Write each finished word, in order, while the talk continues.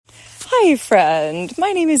Hi, friend.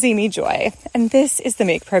 My name is Amy Joy, and this is the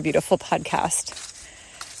Make Prayer Beautiful podcast.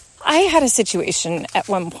 I had a situation at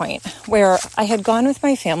one point where I had gone with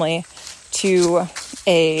my family to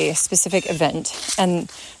a specific event, and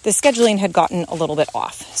the scheduling had gotten a little bit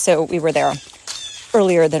off, so we were there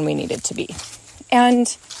earlier than we needed to be.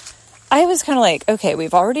 And I was kind of like, okay,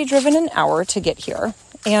 we've already driven an hour to get here,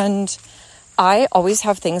 and I always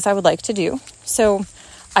have things I would like to do, so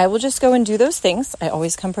I will just go and do those things. I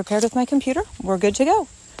always come prepared with my computer. We're good to go.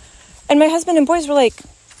 And my husband and boys were like,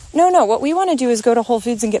 no, what we want to do is go to Whole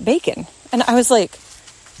Foods and get bacon. And I was like,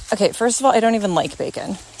 okay, first of all, I don't even like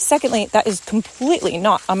bacon. Secondly, that is completely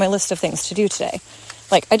not on my list of things to do today.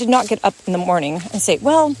 Like, I did not get up in the morning and say,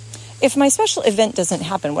 well, if my special event doesn't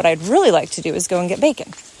happen, what I'd really like to do is go and get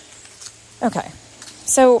bacon. Okay,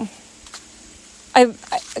 so I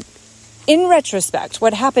in retrospect,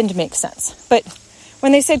 what happened makes sense. But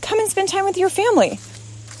when they said, come and spend time with your family,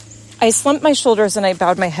 I slumped my shoulders and I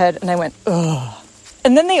bowed my head and I went, ugh.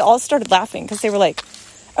 And then they all started laughing because they were like,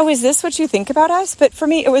 oh, is this what you think about us? But for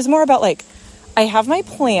me, it was more about like, I have my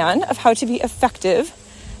plan of how to be effective,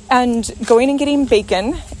 and going and getting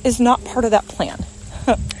bacon is not part of that plan.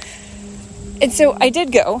 And so I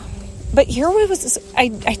did go, but here was, I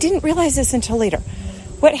didn't realize this until later.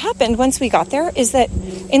 What happened once we got there is that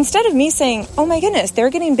instead of me saying, oh my goodness,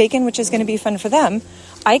 they're getting bacon, which is going to be fun for them,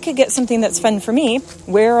 I could get something that's fun for me.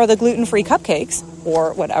 Where are the gluten-free cupcakes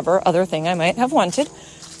or whatever other thing I might have wanted?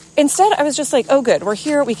 Instead, I was just like, oh good, we're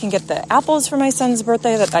here. We can get the apples for my son's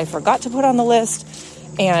birthday that I forgot to put on the list.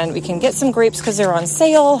 And we can get some grapes because they're on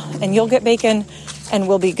sale, and you'll get bacon and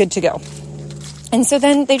we'll be good to go. And so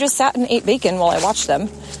then they just sat and ate bacon while I watched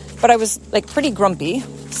them. But I was like pretty grumpy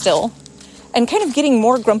still, and kind of getting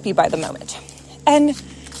more grumpy by the moment. And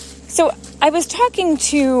so I was talking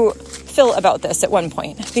to Phil about this at one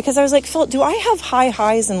point, because I was like, Phil, do I have high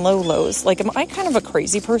highs and low lows? Like, am I kind of a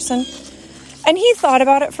crazy person? And he thought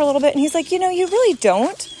about it for a little bit, and he's like, you really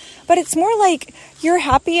don't. But it's more like you're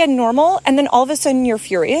happy and normal, and then all of a sudden you're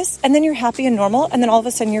furious, and then you're happy and normal, and then all of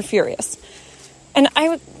a sudden you're furious. And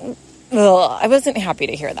I wasn't happy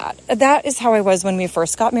to hear that. That is how I was when we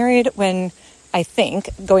first got married, when I think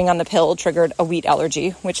going on the pill triggered a wheat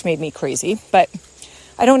allergy, which made me crazy. But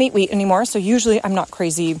I don't eat wheat anymore, so usually I'm not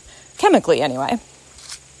crazy chemically anyway.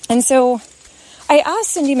 And so I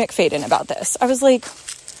asked Cindy McFadden about this. I was like,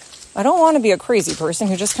 I don't want to be a crazy person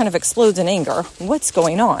who just kind of explodes in anger. What's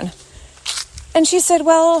going on? And she said,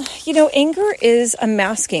 well, anger is a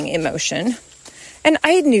masking emotion. And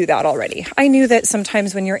I knew that already. I knew that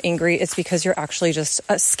sometimes when you're angry, it's because you're actually just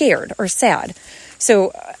scared or sad.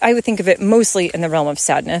 So I would think of it mostly in the realm of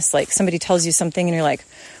sadness. Like somebody tells you something and you're like,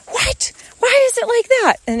 what? Why is it like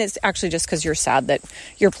that? And it's actually just because you're sad that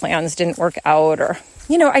your plans didn't work out. Or,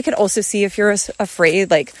 I could also see if you're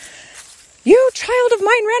afraid, like, you child of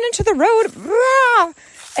mine ran into the road. Rah!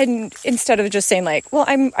 And instead of just saying like, well,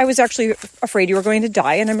 I was actually afraid you were going to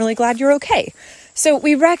die, and I'm really glad you're okay. So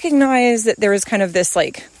we recognize that there is kind of this,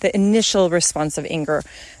 like, the initial response of anger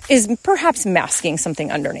is perhaps masking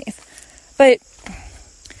something underneath. But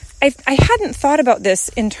I hadn't thought about this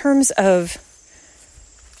in terms of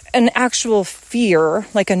an actual fear,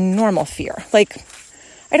 like a normal fear. Like,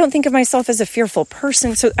 I don't think of myself as a fearful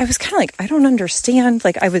person. So I was kind of like, I don't understand.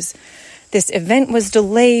 Like, this event was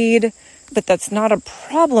delayed, but that's not a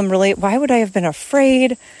problem really. Why would I have been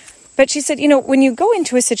afraid? But she said, when you go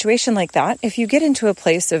into a situation like that, if you get into a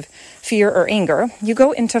place of fear or anger, you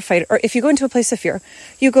go into fight, or if you go into a place of fear,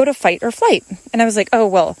 you go to fight or flight. And I was like, oh,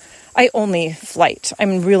 well, I only flight.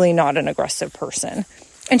 I'm really not an aggressive person.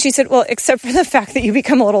 And she said, well, except for the fact that you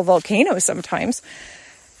become a little volcano sometimes.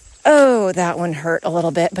 Oh, that one hurt a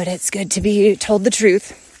little bit, but it's good to be told the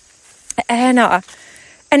truth. And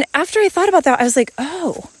after I thought about that, I was like,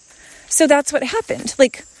 oh, so that's what happened.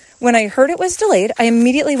 Like, when I heard it was delayed, I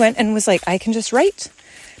immediately went and was like, I can just write,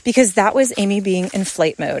 because that was Amy being in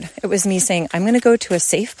flight mode. It was me saying, I'm going to go to a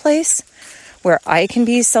safe place where I can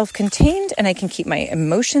be self-contained and I can keep my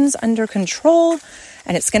emotions under control,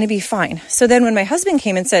 and it's going to be fine. So then when my husband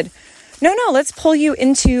came and said, no, let's pull you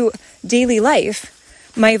into daily life,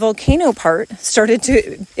 my volcano part started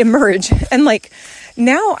to emerge. And like,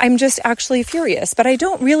 now I'm just actually furious, but I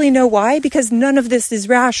don't really know why, because none of this is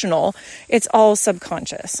rational. It's all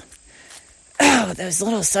subconscious. Oh, those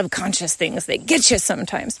little subconscious things, they get you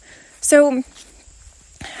sometimes. So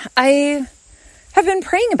I have been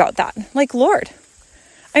praying about that. Like, Lord,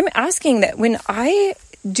 I'm asking that when I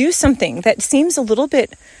do something that seems a little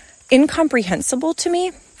bit incomprehensible to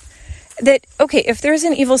me, that, okay, if there's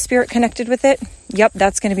an evil spirit connected with it, yep,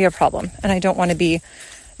 that's going to be a problem. And I don't want to be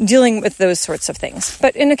dealing with those sorts of things.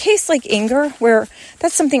 But in a case like anger, where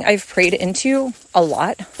that's something I've prayed into a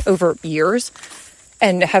lot over years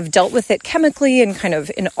and have dealt with it chemically and kind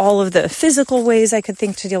of in all of the physical ways I could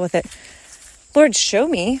think to deal with it, Lord, show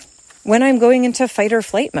me when I'm going into fight or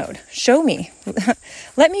flight mode. Show me.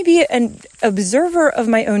 Let me be an observer of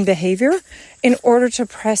my own behavior in order to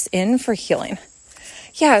press in for healing.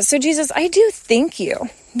 Yeah, so Jesus, I do thank you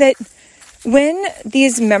that when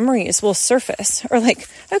these memories will surface, or like,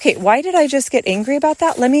 okay, why did I just get angry about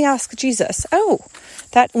that? Let me ask Jesus. Oh,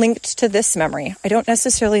 that linked to this memory. I don't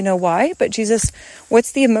necessarily know why, but Jesus,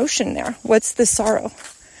 what's the emotion there? What's the sorrow?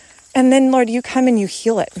 And then, Lord, you come and you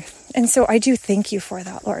heal it. And so I do thank you for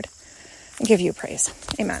that, Lord. I give you praise.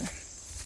 Amen.